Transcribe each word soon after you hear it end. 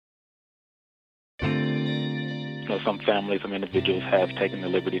some families, some individuals have taken the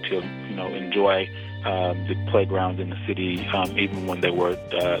liberty to, enjoy the playgrounds in the city, even when they were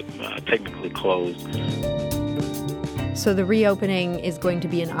technically closed. So the reopening is going to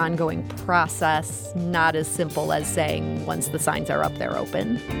be an ongoing process, not as simple as saying once the signs are up, they're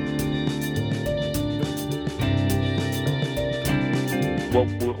open. Well,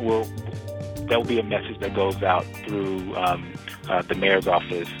 that will be a message that goes out through the mayor's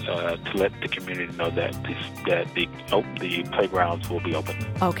office to let the community know that the playgrounds will be open.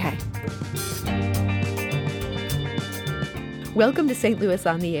 Okay. Welcome to St. Louis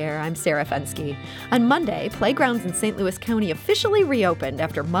on the Air. I'm Sarah Fenske. On Monday, playgrounds in St. Louis County officially reopened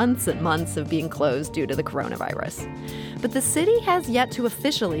after months and months of being closed due to the coronavirus. But the city has yet to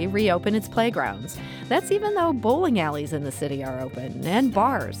officially reopen its playgrounds. That's even though bowling alleys in the city are open, and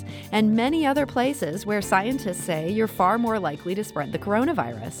bars, and many other places where scientists say you're far more likely to spread the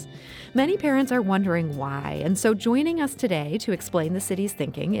coronavirus. Many parents are wondering why, and so joining us today to explain the city's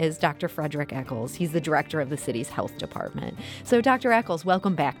thinking is Dr. Frederick Eccles. He's the director of the city's health department. So, Dr. Eccles,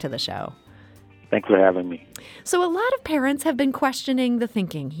 welcome back to the show. Thanks for having me. So a lot of parents have been questioning the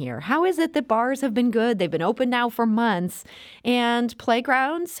thinking here. How is it that bars have been good? They've been open now for months, and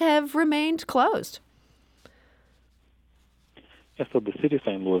playgrounds have remained closed. Yeah, so the city of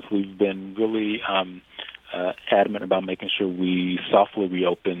St. Louis, we've been really adamant about making sure we softly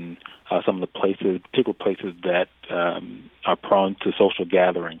reopen some of the particular places that are prone to social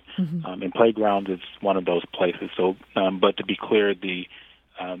gathering. Mm-hmm. And playgrounds is one of those places. So, but to be clear, the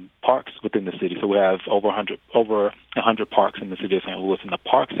parks within the city. So we have over 100 parks in the city of St. Louis, and the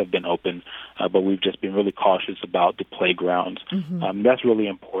parks have been open, but we've just been really cautious about the playgrounds. Mm-hmm. That's really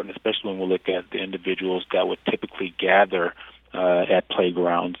important, especially when we look at the individuals that would typically gather at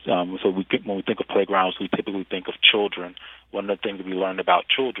playgrounds. When we think of playgrounds, we typically think of children. One of the things that we learned about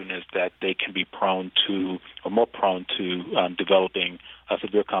children is that they can be more prone to developing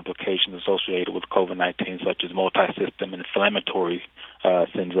severe complications associated with COVID-19, such as multi-system inflammatory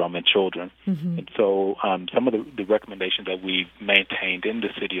syndrome in children. Mm-hmm. And so some of the recommendations that we've maintained in the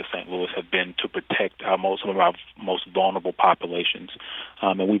city of St. Louis have been to protect some of our most vulnerable populations.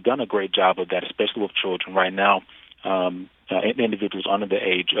 And we've done a great job of that, especially with children. Right now, individuals under the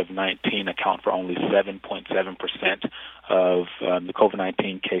age of 19 account for only 7.7% of the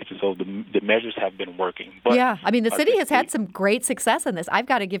COVID-19 cases. So the measures have been working. But, yeah, I mean, the city has had some great success in this. I've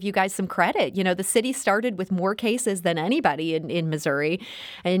got to give you guys some credit. You know, the city started with more cases than anybody in Missouri,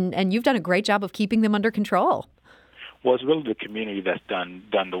 and you've done a great job of keeping them under control. Well, it's really the community that's done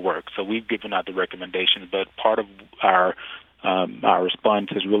the work. So we've given out the recommendations, but part of our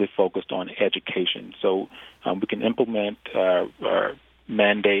response is really focused on education. So we can implement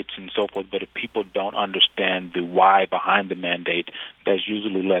mandates and so forth, but if people don't understand the why behind the mandate, there's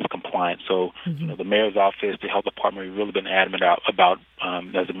usually less compliance. So, mm-hmm. The mayor's office, the health department, we've really been adamant about,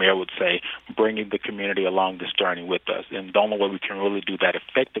 as the mayor would say, bringing the community along this journey with us. And the only way we can really do that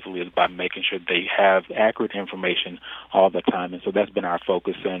effectively is by making sure they have accurate information all the time. And so that's been our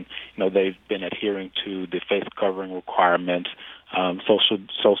focus. And, they've been adhering to the face covering requirements, social,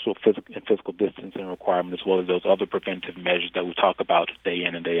 and physical distancing requirements, as well as those other preventive measures that we talk about day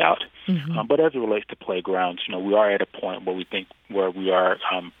in and day out. Mm-hmm. But as it relates to playgrounds, we are at a point where we are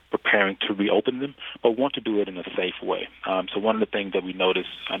preparing to reopen them, but want to do it in a safe way. So one of the things that we notice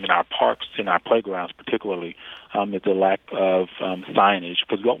in our parks, in our playgrounds particularly, is the lack of signage,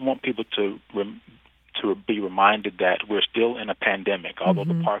 because we don't want people to be reminded that we're still in a pandemic. Although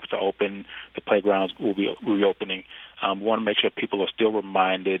mm-hmm. the parks are open, the playgrounds will be reopening. We want to make sure people are still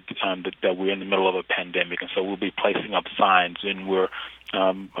reminded that we're in the middle of a pandemic, and so we'll be placing up signs, and we're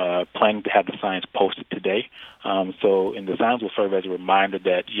planning to have the signs posted today. And the signs will serve as a reminder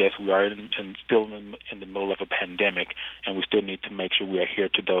that, yes, we are still in the middle of a pandemic, and we still need to make sure we adhere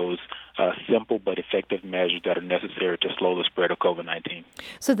to those simple but effective measures that are necessary to slow the spread of COVID-19.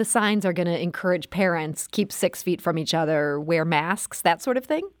 So the signs are going to encourage parents, keep 6 feet from each other, wear masks, that sort of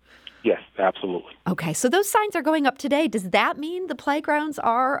thing? Yes, absolutely. Okay, so those signs are going up today. Does that mean the playgrounds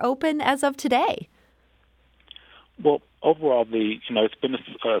are open as of today? Well, overall, it's been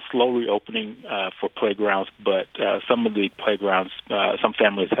a slow reopening for playgrounds, but some of the playgrounds, some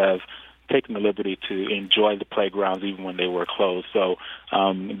families have taken the liberty to enjoy the playgrounds even when they were closed. So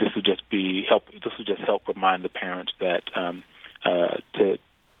this would just help remind the parents that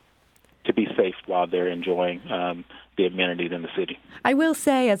to be safe while they're enjoying the amenities in the city. I will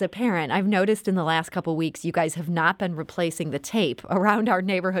say, as a parent, I've noticed in the last couple weeks you guys have not been replacing the tape around our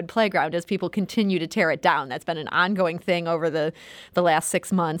neighborhood playground as people continue to tear it down. That's been an ongoing thing over the last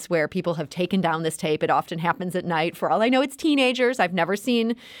 6 months where people have taken down this tape. It often happens at night. For all I know, it's teenagers. I've never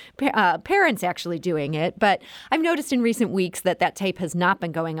seen parents actually doing it, but I've noticed in recent weeks that tape has not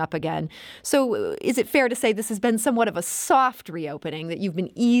been going up again. So is it fair to say this has been somewhat of a soft reopening, that you've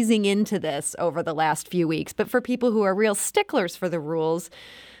been easing into this over the last few weeks? But for people who are real sticklers for the rules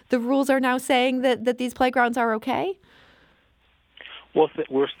are now saying that these playgrounds are okay? Well,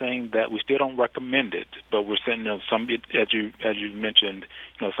 we're saying that we still don't recommend it, but we're saying, some, as you mentioned,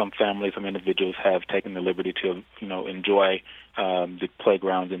 some families, some individuals have taken the liberty to, enjoy the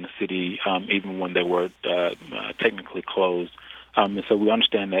playgrounds in the city, even when they were technically closed. And so we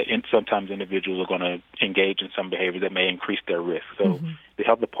understand that sometimes individuals are going to engage in some behavior that may increase their risk. So the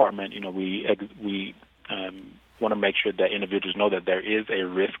health department, we want to make sure that individuals know that there is a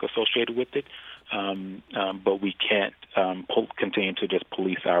risk associated with it, but we can't continue to just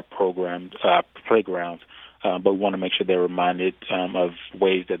police our playgrounds. But we want to make sure they're reminded of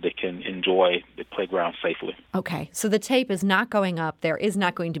ways that they can enjoy the playground safely. Okay, so the tape is not going up. There is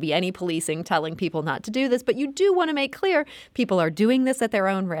not going to be any policing telling people not to do this, but you do want to make clear people are doing this at their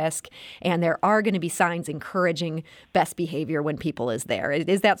own risk, and there are going to be signs encouraging best behavior when people is there.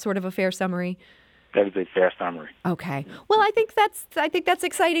 Is that sort of a fair summary? That is a fair summary. Okay. Well, I think that's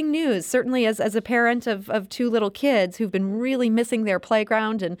exciting news. Certainly, as a parent of two little kids who've been really missing their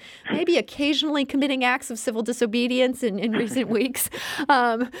playground and maybe occasionally committing acts of civil disobedience in recent weeks.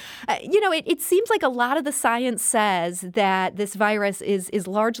 It seems like a lot of the science says that this virus is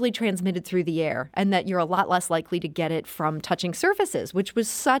largely transmitted through the air, and that you're a lot less likely to get it from touching surfaces, which was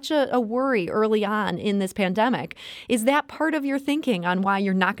such a worry early on in this pandemic. Is that part of your thinking on why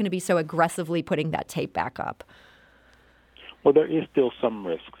you're not going to be so aggressively putting that tape back up? Well, there is still some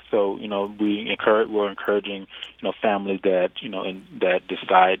risk. So, we're encouraging, families that, that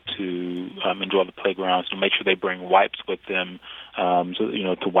decide to enjoy the playgrounds to make sure they bring wipes with them,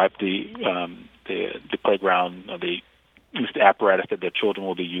 to wipe the playground, the apparatus that their children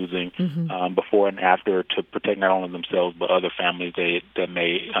will be using before and after, to protect not only themselves but other families that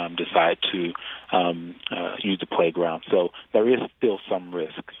may decide to use the playground. So there is still some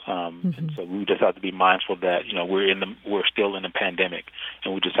risk, and so we just have to be mindful that we're still in a pandemic,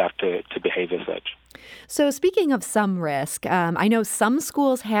 and we just have to behave as such. So speaking of some risk, I know some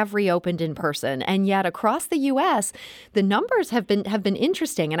schools have reopened in person, and yet across the U.S., the numbers have been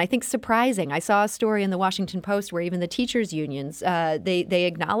interesting and I think surprising. I saw a story in the Washington Post where even the teachers' unions they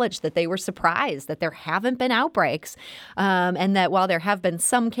acknowledged that they were surprised that there haven't been outbreaks, and that while there have been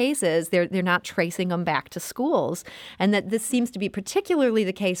some cases, they're not tracing them back to schools, and that this seems to be particularly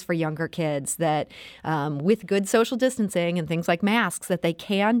the case for younger kids. That with good social distancing and things like masks, that they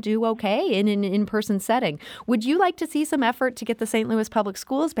can do okay in an in-person setting. Would you like to see some effort to get the St. Louis Public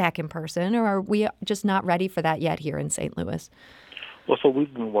Schools back in person, or are we just not ready for that yet here in St. Louis? Well, so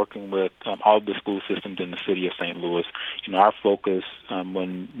we've been working with all the school systems in the city of St. Louis. Our focus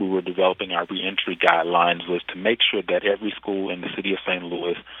when we were developing our reentry guidelines was to make sure that every school in the city of St.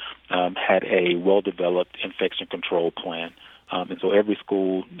 Louis had a well-developed infection control plan. And so every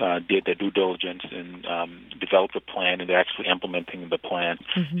school did their due diligence and developed a plan, and they're actually implementing the plan.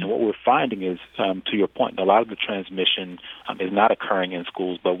 And what we're finding is, to your point, a lot of the transmission is not occurring in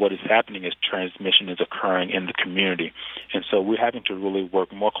schools, but what is happening is transmission is occurring in the community. And so we're having to really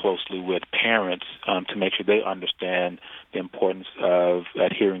work more closely with parents to make sure they understand the importance of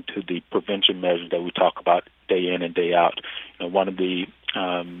adhering to the prevention measures that we talk about day in and day out. One of the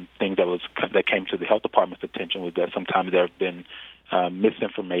things that came to the health department's attention was that sometimes there have been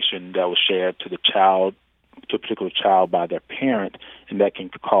misinformation that was shared to a particular child by their parent, and that can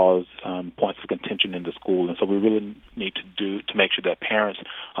cause points of contention in the school. And so we really need to make sure that parents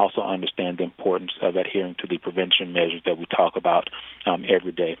also understand the importance of adhering to the prevention measures that we talk about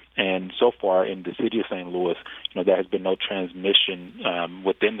every day. And so far in the city of St. Louis, there has been no transmission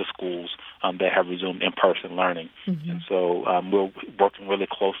within the schools that have resumed in-person learning. And so we're working really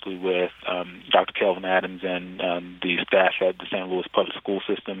closely with Dr. Kelvin Adams and the staff at the St. Louis Public School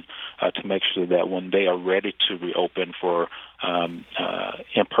System to make sure that when they are ready to reopen for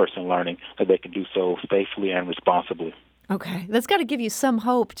in-person learning, that they can do so safely and responsibly. Okay. That's got to give you some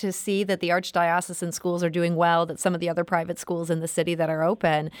hope to see that the archdiocesan schools are doing well, that some of the other private schools in the city that are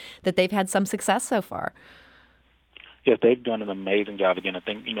open, that they've had some success so far. Yes, they've done an amazing job. Again, I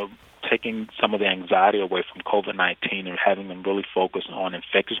think, taking some of the anxiety away from COVID-19 and having them really focus on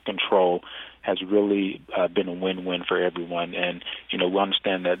infectious control has really been a win-win for everyone. And, we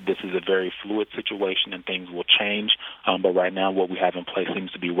understand that this is a very fluid situation and things will change. But right now what we have in place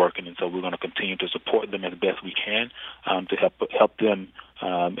seems to be working. And so we're going to continue to support them as best we can to help them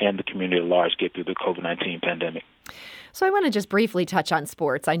and the community at large get through the COVID-19 pandemic. So I want to just briefly touch on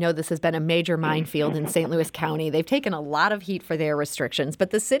sports. I know this has been a major minefield in St. Louis County. They've taken a lot of heat for their restrictions,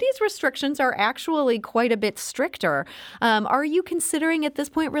 but the city's restrictions are actually quite a bit stricter. Are you considering at this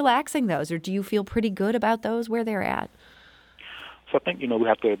point relaxing those, or do you feel pretty good about those where they're at? So I think, we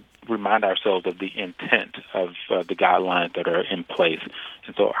have to remind ourselves of the intent of the guidelines that are in place.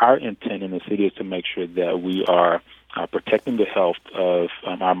 And so our intent in the city is to make sure that we are protecting the health of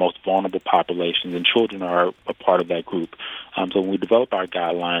our most vulnerable populations, and children are a part of that group. So when we developed our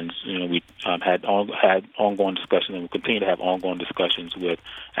guidelines, we had ongoing discussions, and we continue to have ongoing discussions with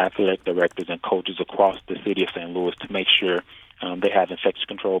athletic directors and coaches across the city of St. Louis to make sure they have infection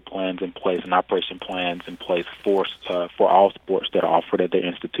control plans in place and operation plans in place for all sports that are offered at their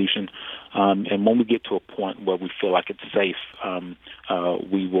institution. And when we get to a point where we feel like it's safe,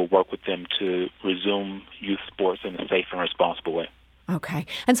 we will work with them to resume youth sports in a safe and responsible way. Okay.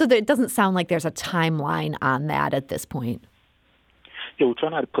 And so it doesn't sound like there's a timeline on that at this point. Yeah, we try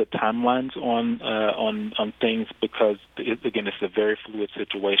not to put timelines on things because, again, it's a very fluid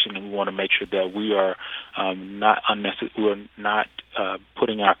situation, and we want to make sure that we are not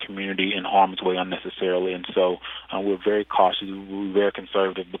putting our community in harm's way unnecessarily. And so we're very cautious, we're very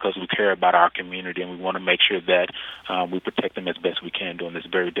conservative because we care about our community, and we want to make sure that we protect them as best we can during this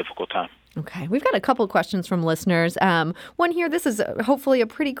very difficult time. Okay. We've got a couple questions from listeners. One here, this is hopefully a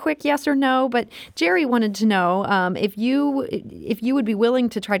pretty quick yes or no, but Jerry wanted to know if you would be willing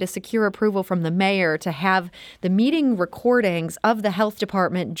to try to secure approval from the mayor to have the meeting recordings of the Health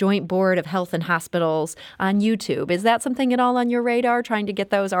Department Joint Board of Health and Hospitals on YouTube. Is that something at all on your radar, trying to get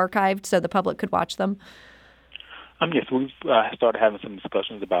those archived so the public could watch them? Yes, we've started having some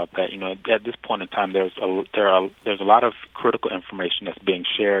discussions about that. At this point in time, there's a lot of critical information that's being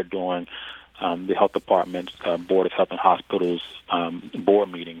shared during the Health Department's Board of Health and Hospitals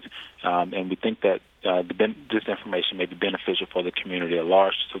board meetings, and we think that this information may be beneficial for the community at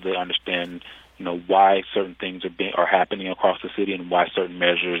large, so they understand why certain things are happening across the city and why certain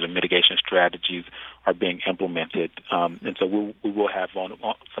measures and mitigation strategies are being implemented. And so we will have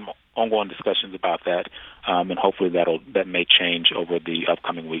some ongoing discussions about that, and hopefully that may change over the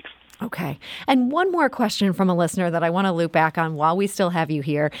upcoming weeks. Okay. And one more question from a listener that I want to loop back on while we still have you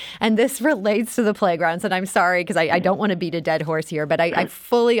here. And this relates to the playgrounds. And I'm sorry because I don't want to beat a dead horse here, but I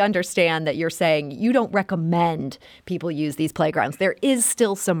fully understand that you're saying you don't recommend people use these playgrounds. There is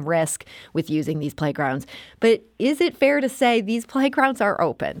still some risk with using these playgrounds. But is it fair to say these playgrounds are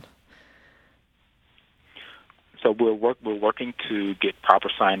open? So we're working to get proper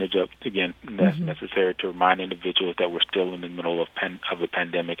signage up, again, that's necessary to remind individuals that we're still in the middle of a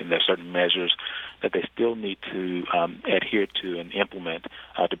pandemic, and there are certain measures that they still need to adhere to and implement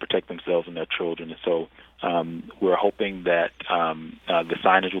to protect themselves and their children. And so we're hoping that the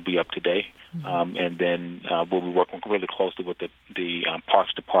signage will be up today, and then we'll be working really closely with the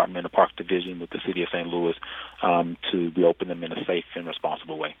Parks Department, the Parks Division, with the City of St. Louis to reopen them in a safe and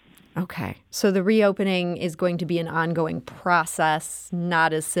responsible way. Okay. So the reopening is going to be an ongoing process,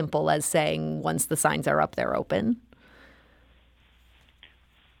 not as simple as saying once the signs are up, they're open?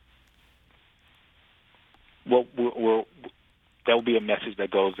 Well, that will be a message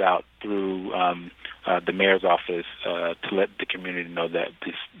that goes out through the mayor's office to let the community know that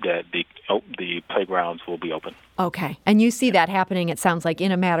the playgrounds will be open. Okay. And you see that happening, it sounds like,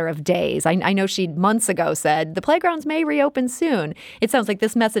 in a matter of days. I know she months ago said the playgrounds may reopen soon. It sounds like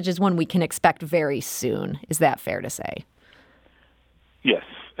this message is one we can expect very soon. Is that fair to say? Yes,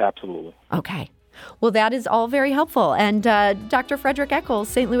 absolutely. Okay. Well, that is all very helpful. And Dr. Frederick Echols,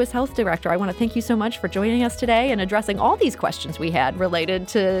 St. Louis Health Director, I want to thank you so much for joining us today and addressing all these questions we had related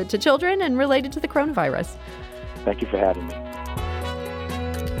to children and related to the coronavirus. Thank you for having me.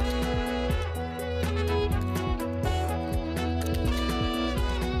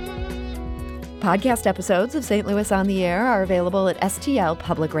 Podcast episodes of St. Louis on the Air are available at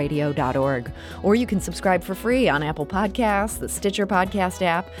stlpublicradio.org, or you can subscribe for free on Apple Podcasts, the Stitcher podcast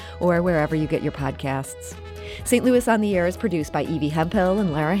app, or wherever you get your podcasts. St. Louis on the Air is produced by Evie Hemphill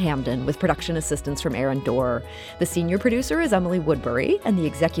and Lara Hamden, with production assistance from Aaron Dorr. The senior producer is Emily Woodbury, and the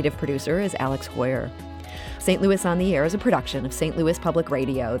executive producer is Alex Hoyer. St. Louis on the Air is a production of St. Louis Public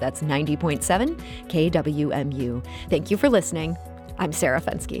Radio. That's 90.7 KWMU. Thank you for listening. I'm Sarah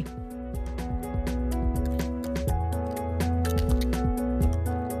Fenske.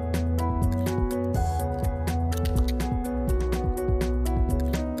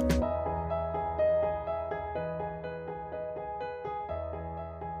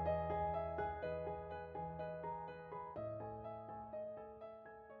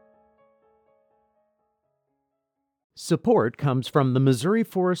 Support comes from the Missouri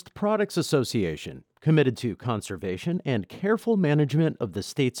Forest Products Association, committed to conservation and careful management of the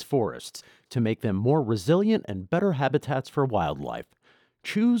state's forests to make them more resilient and better habitats for wildlife.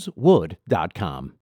 ChooseWood.com.